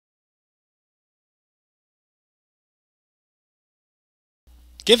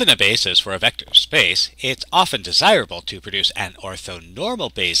Given a basis for a vector space, it's often desirable to produce an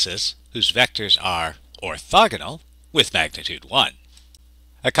orthonormal basis whose vectors are orthogonal with magnitude 1.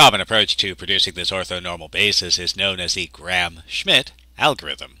 A common approach to producing this orthonormal basis is known as the Gram-Schmidt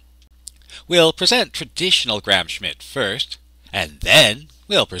algorithm. We'll present traditional Gram-Schmidt first, and then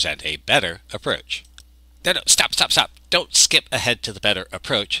we'll present a better approach. No, stop. Don't skip ahead to the better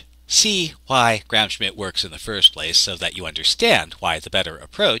approach. See why Gram-Schmidt works in the first place so that you understand why the better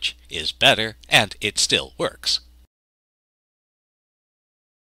approach is better and it still works.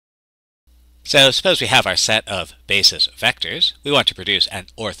 So suppose we have our set of basis vectors. We want to produce an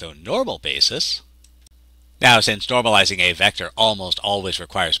orthonormal basis. Now, since normalizing a vector almost always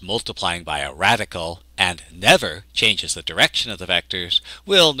requires multiplying by a radical and never changes the direction of the vectors,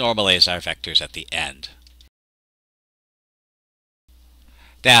 we'll normalize our vectors at the end.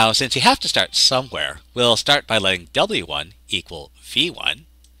 Now, since you have to start somewhere, we'll start by letting W1 equal V1.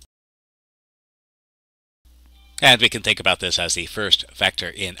 And we can think about this as the first vector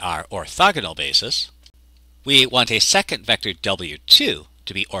in our orthogonal basis. We want a second vector W2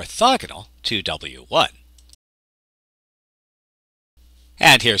 to be orthogonal to W1.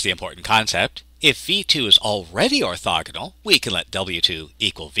 And here's the important concept. If V2 is already orthogonal, we can let W2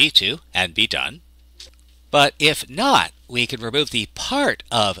 equal V2 and be done. But if not, we can remove the part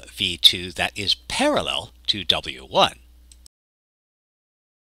of V2 that is parallel to W1.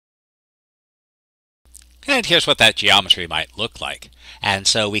 And here's what that geometry might look like. And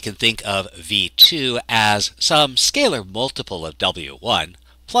so we can think of V2 as some scalar multiple of W1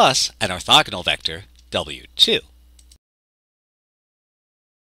 plus an orthogonal vector W2.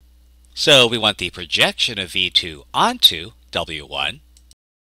 So we want the projection of V2 onto W1.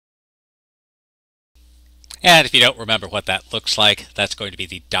 And if you don't remember what that looks like, that's going to be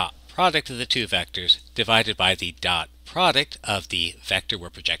the dot product of the two vectors divided by the dot product of the vector we're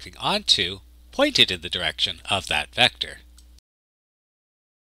projecting onto pointed in the direction of that vector.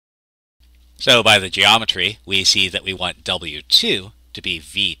 So by the geometry, we see that we want W2 to be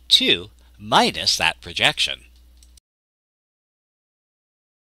V2 minus that projection.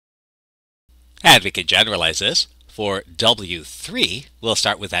 And we can generalize this. For W3, we'll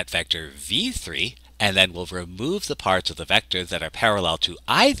start with that vector V3, and then we'll remove the parts of the vector that are parallel to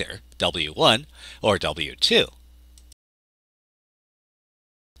either W1 or W2.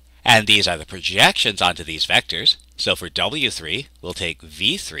 And these are the projections onto these vectors. So for W3, we'll take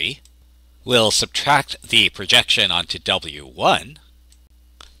V3, we'll subtract the projection onto W1,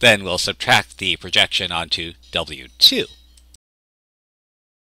 then we'll subtract the projection onto W2.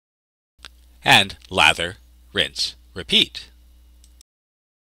 And lather, rinse, repeat.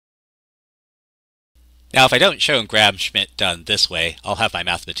 Now, if I don't show Gram-Schmidt done this way, I'll have my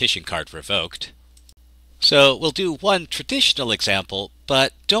mathematician card revoked. So we'll do one traditional example,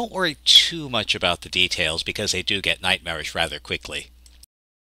 but don't worry too much about the details because they do get nightmarish rather quickly.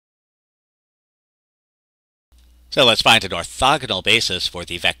 So let's find an orthogonal basis for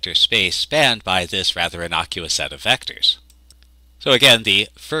the vector space spanned by this rather innocuous set of vectors. So again, the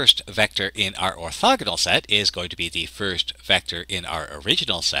first vector in our orthogonal set is going to be the first vector in our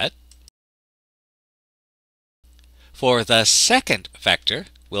original set. For the second vector,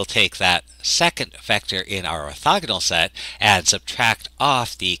 we'll take that second vector in our orthogonal set and subtract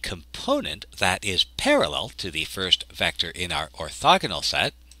off the component that is parallel to the first vector in our orthogonal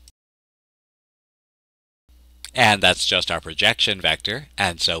set. And that's just our projection vector,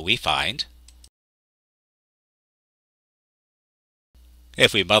 and so we find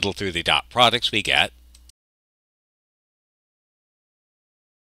if we muddle through the dot products, we get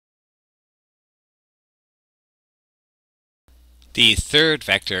the third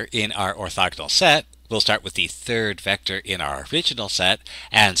vector in our orthogonal set. We'll start with the third vector in our original set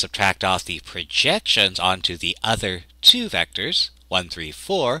and subtract off the projections onto the other two vectors, 1, 3,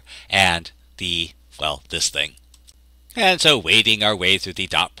 4, and this thing. And so wading our way through the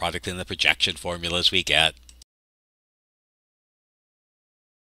dot product and the projection formulas, we get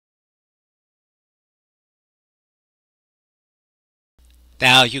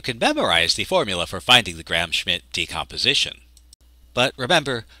Now, you can memorize the formula for finding the Gram-Schmidt decomposition. But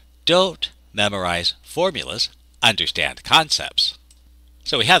remember, don't memorize formulas, understand concepts.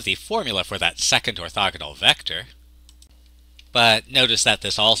 So we have the formula for that second orthogonal vector. But notice that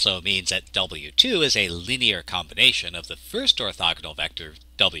this also means that W2 is a linear combination of the first orthogonal vector,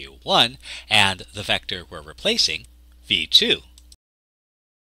 W1, and the vector we're replacing, V2.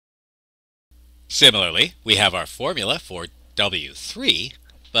 Similarly, we have our formula for W3,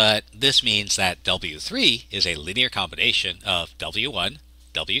 but this means that W3 is a linear combination of W1,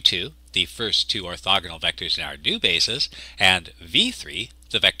 W2, the first two orthogonal vectors in our new basis, and V3,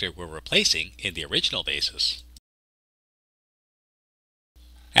 the vector we're replacing in the original basis.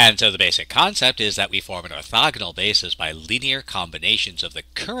 And so the basic concept is that we form an orthogonal basis by linear combinations of the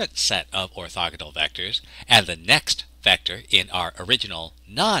current set of orthogonal vectors and the next vector in our original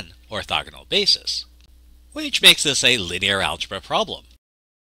non-orthogonal basis, which makes this a linear algebra problem.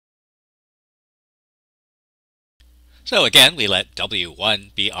 So again, we let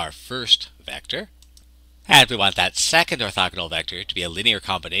W1 be our first vector, and we want that second orthogonal vector to be a linear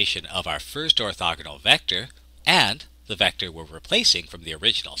combination of our first orthogonal vector and the vector we're replacing from the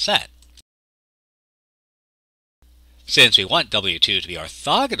original set. Since we want W2 to be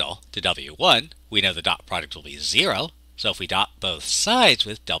orthogonal to W1, we know the dot product will be 0, so if we dot both sides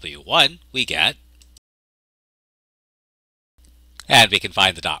with W1, we get, and we can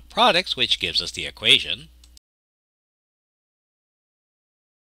find the dot products, which gives us the equation,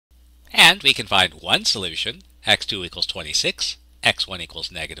 and we can find one solution, x2 equals 26, x1 equals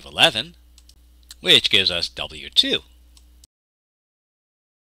negative 11, which gives us W2.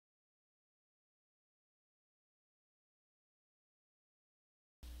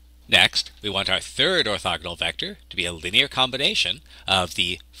 Next, we want our third orthogonal vector to be a linear combination of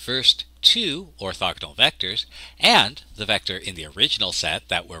the first two orthogonal vectors and the vector in the original set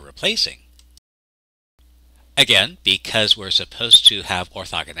that we're replacing. Again, because we're supposed to have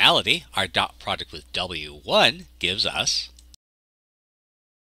orthogonality, our dot product with W1 gives us,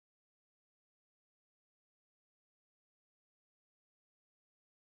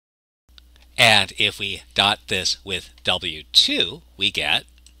 and if we dot this with W2, we get,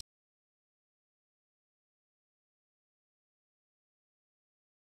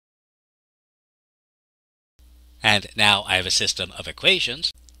 and now I have a system of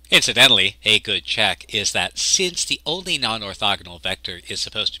equations. Incidentally, a good check is that since the only non-orthogonal vector is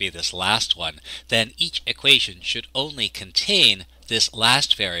supposed to be this last one, then each equation should only contain this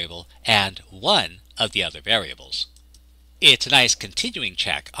last variable and one of the other variables. It's a nice continuing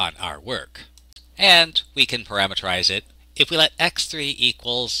check on our work. And we can parameterize it. If we let x3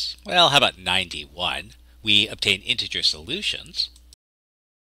 equals, well, how about 91? We obtain integer solutions.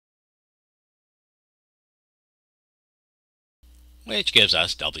 Which gives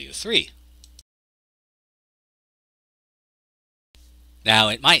us W3. Now,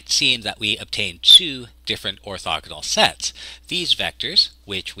 it might seem that we obtained two different orthogonal sets. These vectors,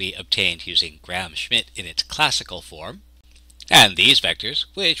 which we obtained using Gram-Schmidt in its classical form, and these vectors,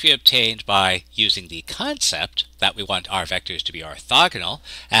 which we obtained by using the concept that we want our vectors to be orthogonal,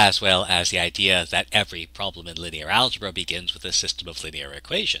 as well as the idea that every problem in linear algebra begins with a system of linear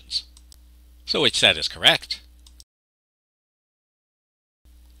equations. So which set is correct?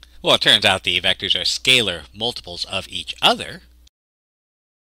 Well, it turns out the vectors are scalar multiples of each other.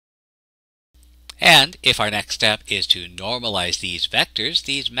 And if our next step is to normalize these vectors,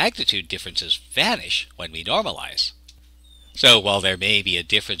 these magnitude differences vanish when we normalize. So while there may be a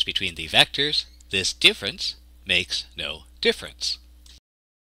difference between the vectors, this difference makes no difference.